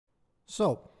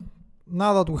So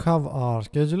now that we have our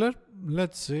scheduler,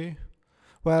 let's see.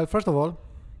 Well, first of all,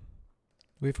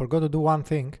 we forgot to do one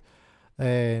thing,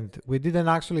 and we didn't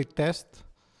actually test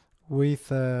with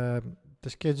the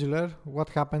scheduler what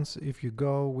happens if you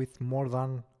go with more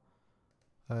than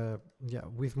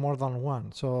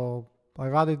one. So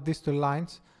I've added these two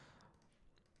lines,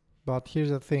 but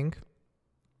here's the thing.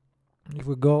 If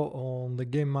we go on the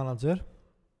game manager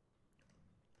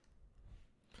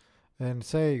and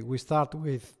say we start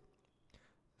with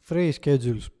 3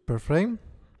 schedules per frame,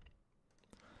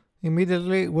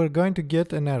 immediately we're going to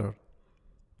get an error.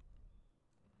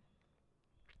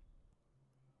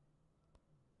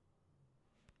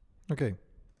 Okay,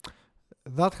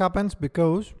 that happens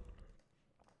because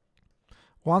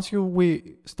once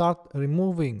we start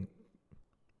removing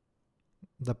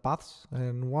the paths,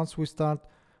 and once we start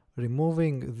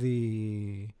removing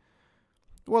the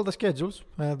schedules,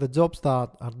 the jobs that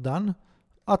are done,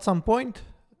 at some point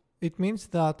it means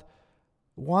that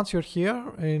once you're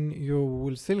here and you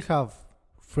will still have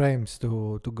frames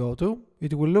to go to,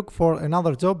 it will look for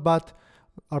another job, but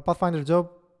our Pathfinder job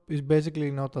is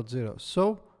basically not at 0.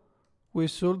 So we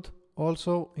should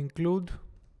also include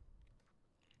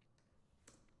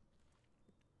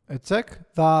a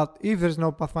check that if there's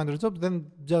no Pathfinder job,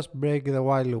 then just break the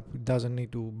while loop. It doesn't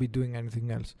need to be doing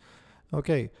anything else.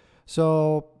 Okay,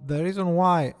 so the reason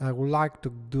why I would like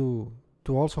to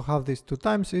also have this 2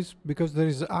 times is because there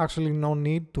is actually no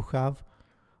need to have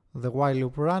the while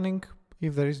loop running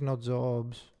if there is no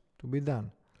jobs to be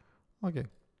done. Okay,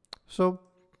 so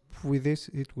with this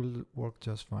it will work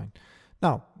just fine.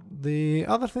 Now, the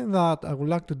other thing that I would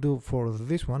like to do for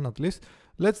this one, at least,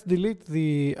 let's delete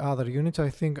the other units. I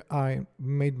think I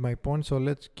made my point, so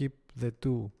let's keep the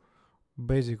 2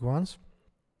 basic ones.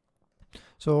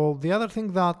 So the other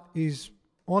thing that is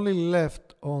only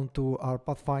left onto our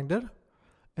Pathfinder,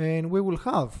 and we will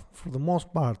have, for the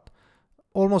most part,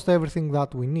 almost everything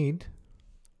that we need,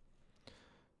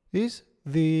 is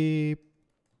it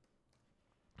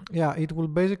will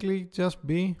basically just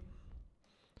be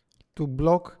to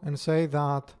block and say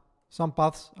that some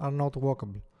paths are not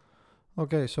walkable.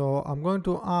 Okay, so I'm going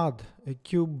to add a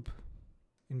cube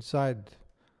inside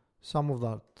some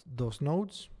of those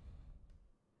nodes.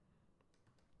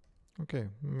 Okay,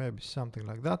 maybe something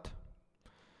like that.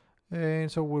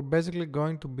 And so we're basically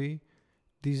going to be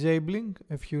disabling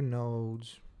a few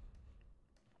nodes.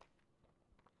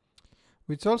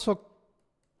 Which also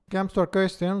comes to our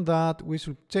question that we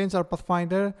should change our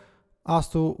Pathfinder as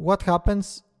to what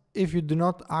happens if you do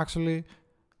not actually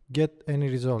get any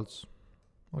results.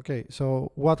 Okay,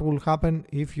 so what will happen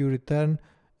if you return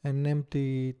an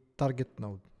empty target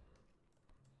node?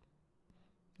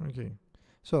 Okay,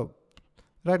 so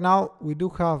right now we do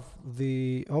have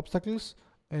the obstacles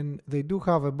and they do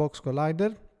have a box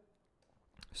collider.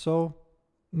 So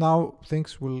now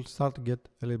things will start to get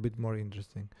a little bit more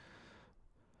interesting.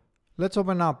 Let's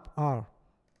open up our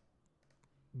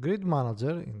grid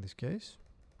manager in this case.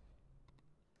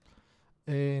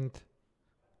 And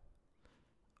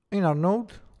in our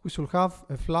node, we should have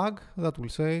a flag that will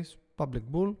say public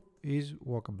bool is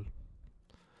walkable.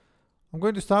 I'm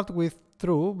going to start with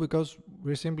true because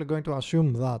we're simply going to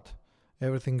assume that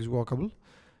everything is walkable.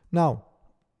 Now,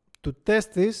 to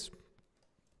test this,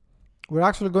 we're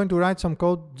actually going to write some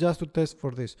code just to test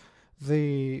for this.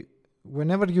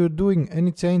 Whenever you're doing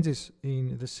any changes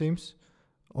in the Sims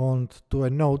onto a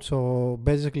node, so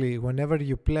basically whenever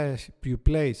you place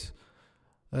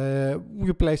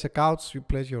a couch, you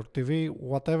place your TV,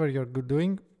 whatever you're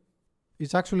doing,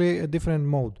 it's actually a different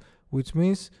mode, which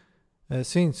means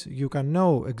since you can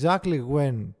know exactly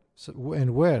when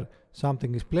and where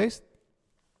something is placed,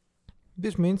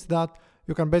 this means that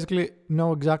you can basically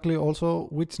know exactly also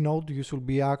which node you should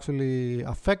be actually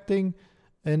affecting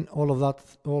and all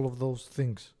of those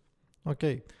things.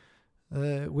 Okay,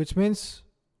 which means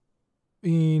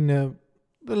in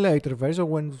the later version,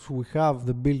 when we have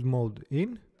the build mode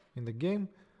in the game,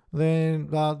 then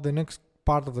the next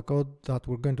part of the code that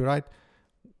we're going to write,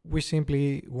 we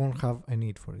simply won't have a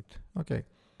need for it. Okay,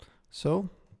 so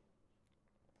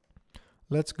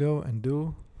let's go and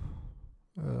do,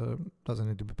 doesn't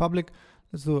need to be public,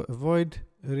 let's do a void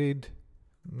read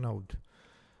node.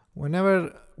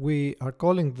 Whenever we are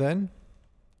calling then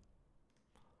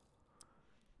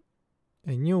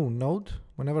a new node,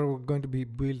 whenever we're going to be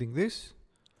building this,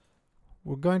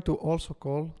 we're going to also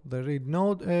call the read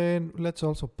node, and let's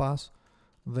also pass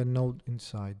the node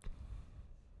inside.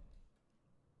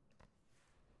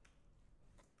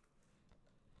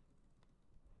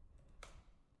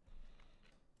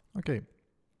 Okay.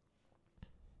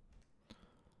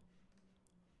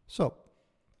 So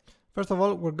First of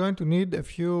all, we're going to need a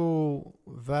few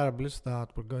variables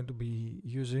that we're going to be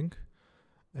using,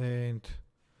 and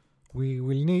we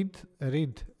will need a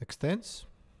read extends,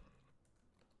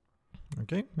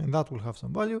 okay, and that will have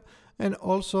some value, and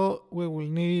also we will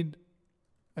need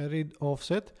a read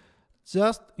offset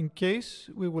just in case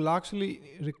we will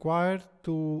actually require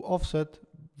to offset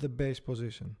the base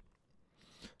position.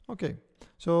 Okay,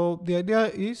 so the idea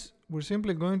is we're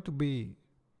simply going to be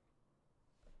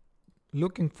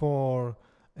looking for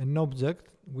an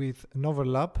object with an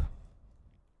overlap.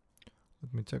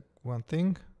 Let me check one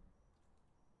thing.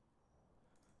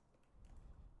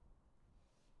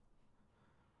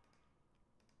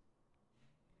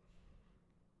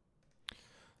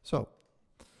 So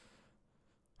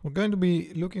we're going to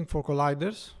be looking for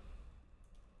colliders,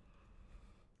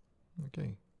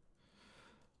 okay,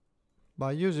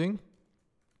 by using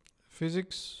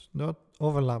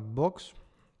physics.overlapBox.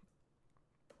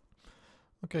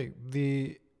 Okay,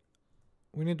 we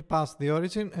need to pass the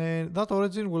origin, and that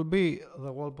origin will be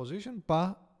the wall position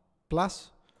plus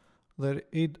the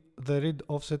read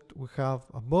offset we have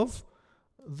above.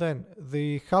 Then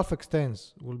the half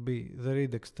extends will be the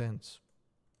read extends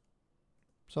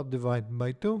subdivided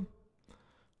by 2.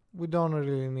 We don't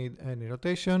really need any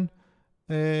rotation,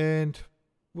 and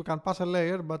we can pass a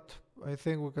layer, but I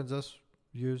think we can just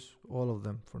use all of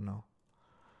them for now.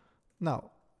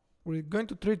 Now we're going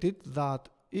to treat it that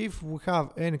if we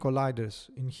have any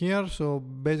colliders in here, so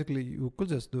basically you could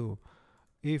just do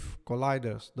if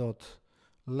colliders dot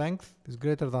length is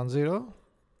greater than 0,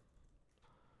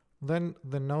 then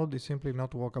the node is simply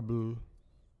not walkable.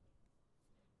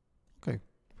 Okay,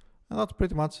 and that's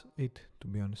pretty much it, to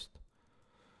be honest.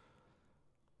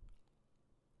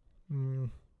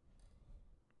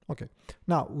 Okay,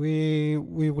 now we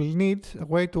will need a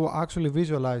way to actually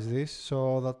visualize this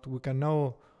so that we can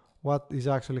know what is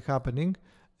actually happening,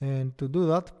 and to do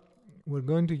that we're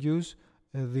going to use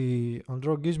the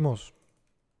onDrawGizmos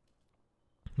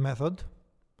method.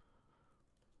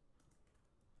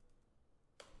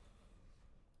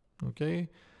 Okay,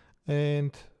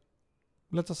 and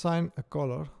let's assign a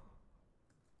color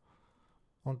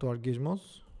onto our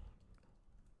gizmos.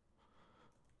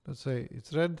 Let's say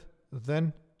it's red.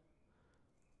 Then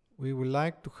we would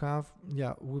like to have,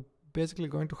 we're basically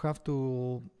going to have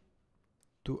to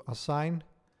assign,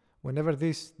 whenever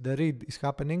the read is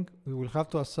happening, we will have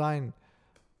to assign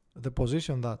the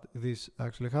position that this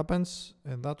actually happens,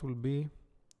 and that will be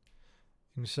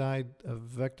inside a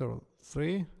vector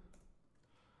 3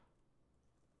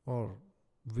 or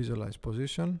visualize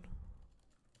position.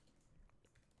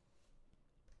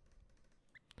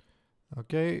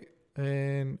 Okay,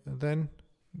 and then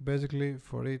basically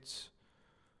for each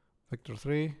vector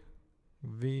 3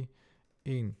 v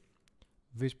in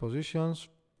these positions,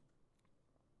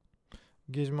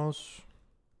 gizmos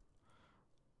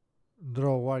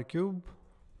draw wire cube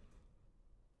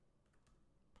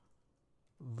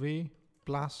v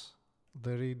plus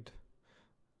the read.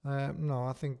 No,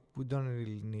 I think we don't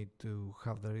really need to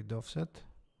have the read offset,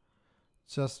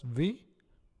 just v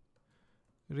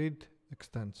read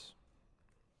extends.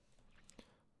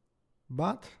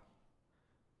 But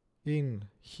in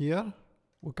here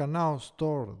we can now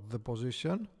store the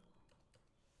position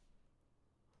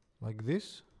like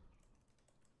this,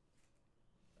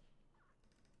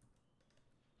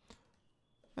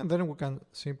 and then we can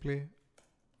simply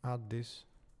add this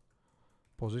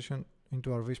position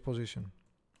into our v position.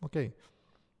 Okay,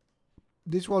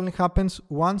 this only happens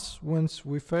once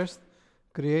we first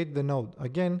create the node.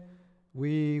 Again,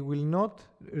 we will not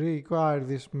require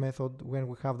this method when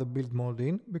we have the build mode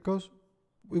in, because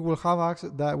we will have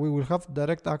access we will have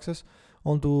direct access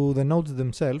onto the nodes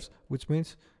themselves, which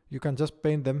means you can just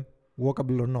paint them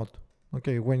walkable or not.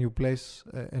 Okay, when you place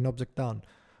an object down,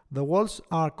 the walls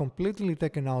are completely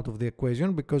taken out of the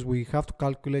equation because we have to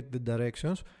calculate the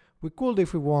directions. We could,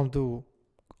 if we want to,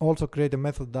 also create a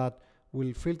method that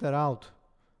will filter out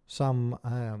some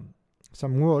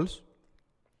walls,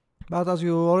 but as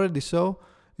you already saw,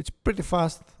 it's pretty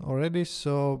fast already,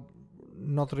 so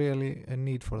not really a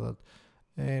need for that.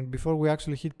 And before we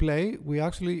actually hit play, we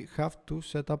actually have to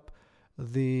set up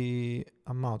the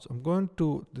amounts. I'm going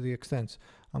to the extents.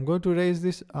 I'm going to raise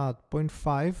this at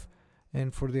 0.5,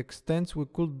 and for the extents we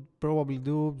could probably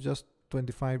do just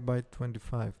 25 by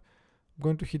 25. I'm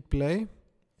going to hit play,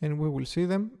 and we will see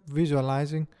them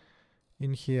visualizing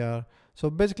in here. So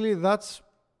basically that's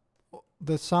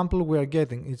the sample we are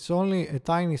getting. It's only a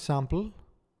tiny sample.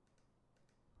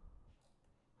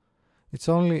 It's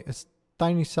only a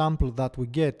tiny sample that we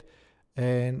get,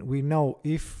 and we know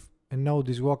if a node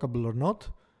is walkable or not,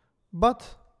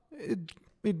 but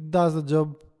it does the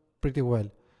job pretty well.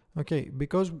 Okay,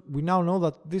 because we now know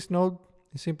that this node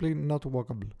is simply not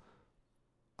walkable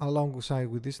alongside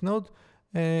with this node,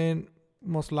 and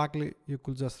most likely you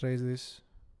could just raise this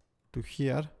to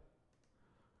here.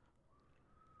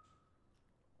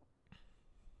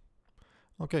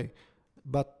 Okay,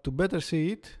 but to better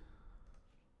see it,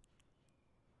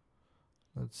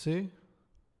 let's see.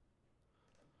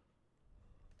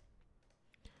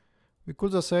 We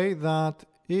could just say that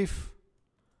if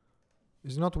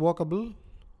it's not walkable,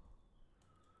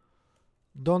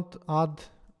 don't add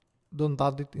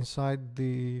it inside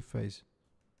the phase.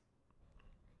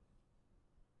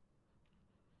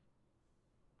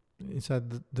 Inside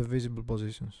the visible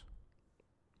positions.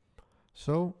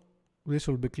 So this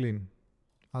will be clean,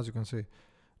 as you can see.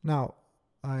 Now,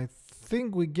 I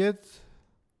think we get,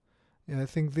 I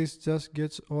think this just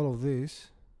gets all of this,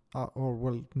 or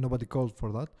well, nobody called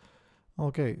for that.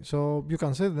 Okay, so you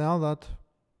can see now that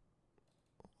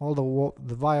all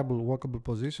the viable walkable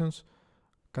positions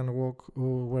can walk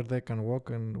where they can walk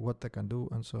and what they can do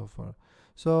and so forth.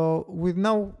 So with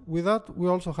that we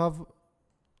also have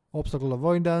obstacle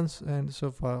avoidance and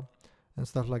so far and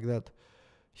stuff like that.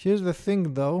 Here's the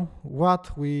thing though,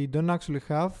 what we don't actually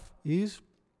have is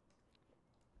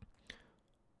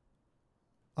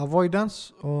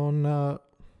avoidance on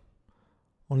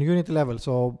unit level.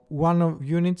 So one of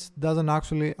units doesn't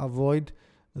actually avoid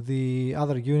the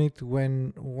other unit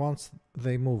once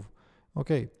they move.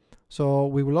 Okay, so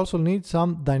we will also need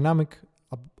some dynamic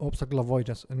obstacle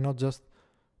avoidance and not just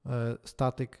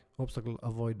static obstacle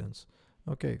avoidance.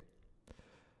 Okay.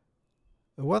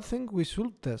 One thing we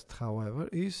should test, however,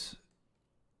 is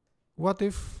what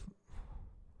if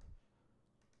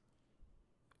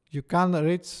you can't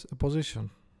reach a position?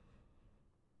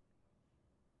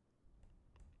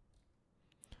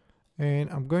 And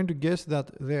I'm going to guess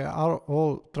that they are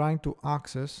all trying to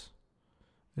access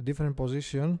a different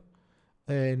position,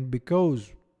 and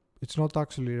because it's not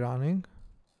actually running,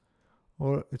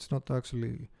 or it's not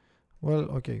actually, well,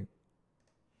 okay,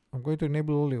 I'm going to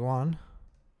enable only one,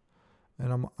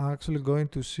 and I'm actually going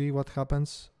to see what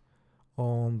happens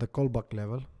on the callback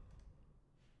level.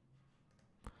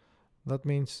 That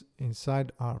means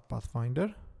inside our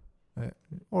Pathfinder,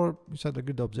 or inside a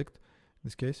grid object, in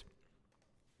this case,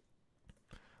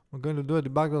 we're going to do a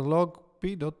debug.log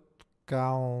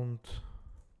p.count,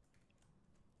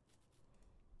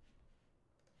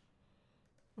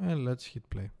 and let's hit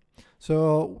play.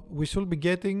 So we should be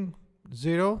getting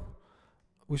 0.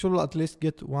 We should at least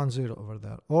get 1 0 over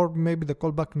there, or maybe the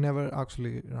callback never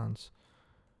actually runs.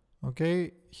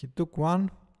 Okay, he took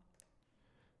one,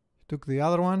 he took the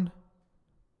other one,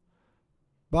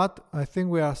 but I think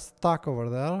we are stuck over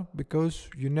there because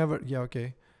you never, yeah,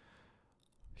 okay.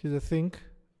 Here's the thing,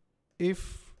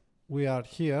 if we are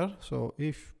here, so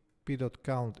if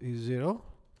p.count is 0,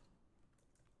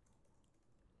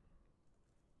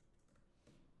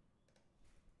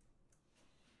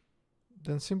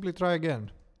 then simply try again.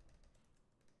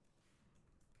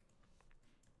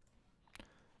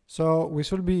 So we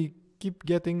should be keep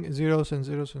getting zeros and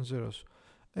zeros and zeros,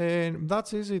 and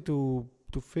that's easy to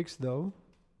fix though,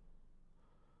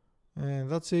 and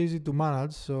that's easy to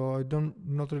manage. So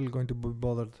not really going to be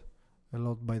bothered a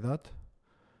lot by that.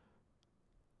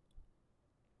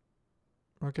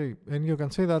 Okay, and you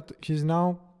can see that he's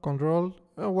now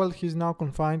he's now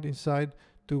confined inside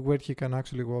to where he can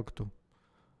actually walk to.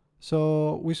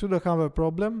 So we shouldn't have a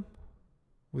problem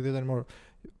with it anymore.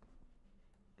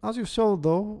 As you saw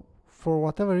though, for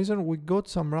whatever reason, we got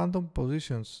some random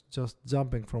positions just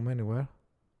jumping from anywhere.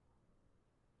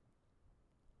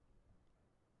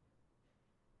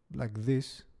 Like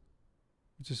this,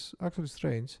 which is actually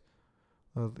strange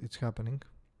that it's happening.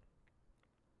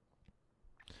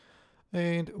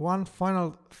 And one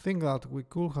final thing that we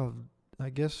could have,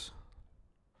 I guess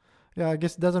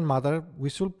it doesn't matter. We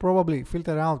should probably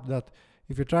filter out that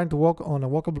if you're trying to walk on a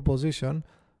walkable position,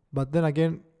 but then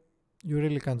again, you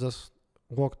really can just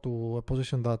walk to a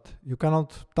position that you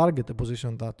cannot target, a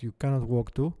position that you cannot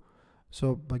walk to.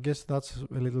 So I guess that's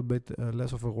a little bit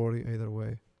less of a worry either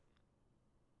way.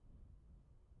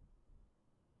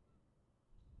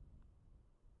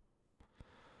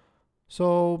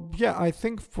 So yeah, I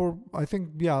think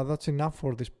that's enough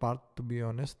for this part, to be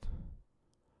honest.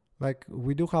 Like,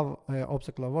 we do have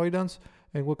obstacle avoidance,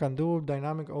 and we can do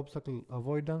dynamic obstacle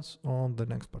avoidance on the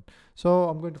next part. So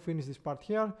I'm going to finish this part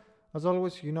here. As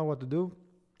always, you know what to do.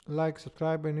 Like,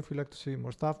 subscribe, and if you like to see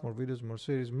more stuff, more videos, more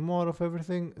series, more of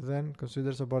everything, then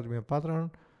consider supporting me on Patreon,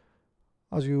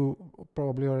 as you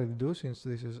probably already do, since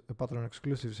this is a Patreon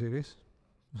exclusive series.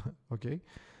 Okay,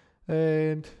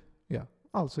 and yeah,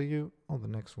 I'll see you on the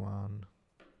next one.